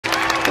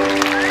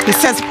It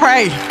says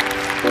pray.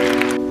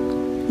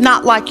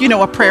 Not like,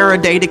 a prayer a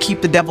day to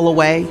keep the devil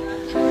away.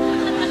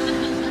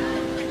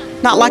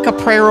 Not like a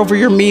prayer over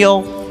your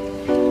meal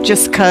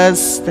just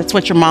because that's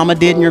what your mama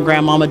did and your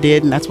grandmama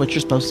did and that's what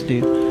you're supposed to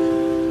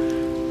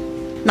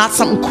do. Not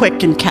something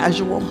quick and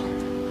casual.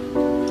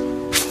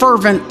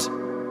 Fervent,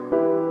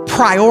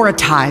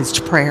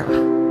 prioritized prayer.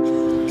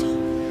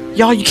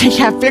 Y'all, you can't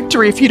have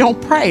victory if you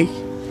don't pray.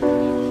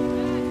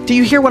 Do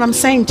you hear what I'm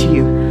saying to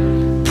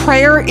you?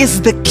 Prayer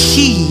is the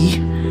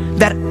key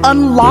that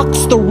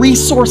unlocks the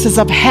resources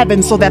of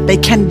heaven so that they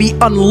can be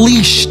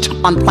unleashed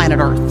on planet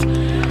Earth.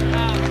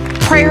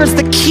 Prayer is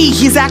the key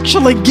He's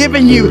actually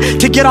given you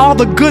to get all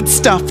the good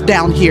stuff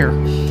down here.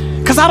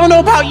 Because I don't know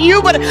about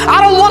you, but I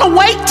don't want to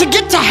wait to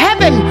get to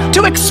heaven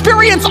to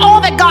experience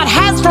all that God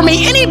has for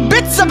me. Any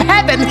bits of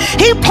heaven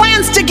He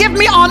plans to give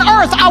me on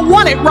earth, I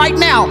want it right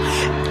now.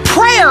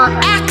 Prayer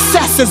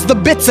accesses the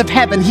bits of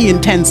heaven He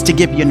intends to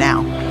give you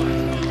now.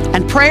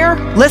 And prayer,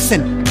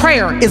 listen,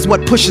 prayer is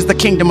what pushes the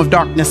kingdom of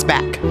darkness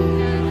back.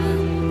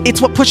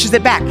 It's what pushes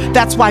it back.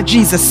 That's why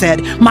Jesus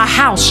said, my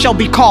house shall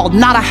be called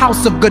not a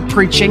house of good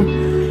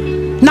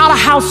preaching, not a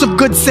house of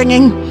good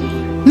singing,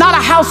 not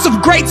a house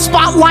of great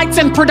spotlights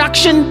and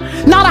production,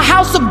 not a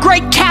house of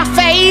great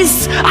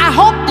cafes. I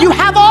hope you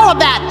have all of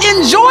that.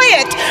 Enjoy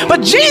it.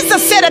 But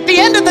Jesus said at the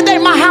end of the day,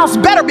 my house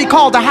better be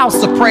called a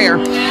house of prayer.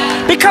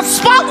 Because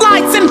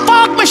spotlights and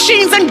fog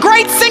machines and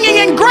great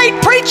singing and great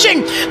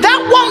preaching, that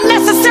won't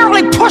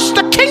necessarily push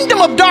the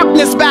kingdom of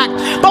darkness back.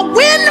 But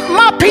when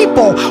my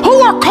people who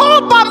are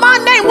called by my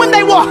name, when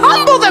they will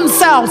humble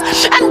themselves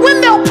and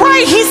when they'll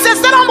pray, He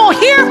says that I'm going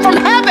to hear from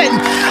heaven.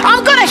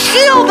 I'm going to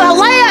heal the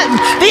land.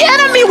 The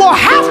enemy will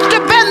have to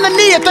bend the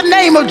knee at the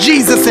name of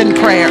Jesus in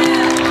prayer.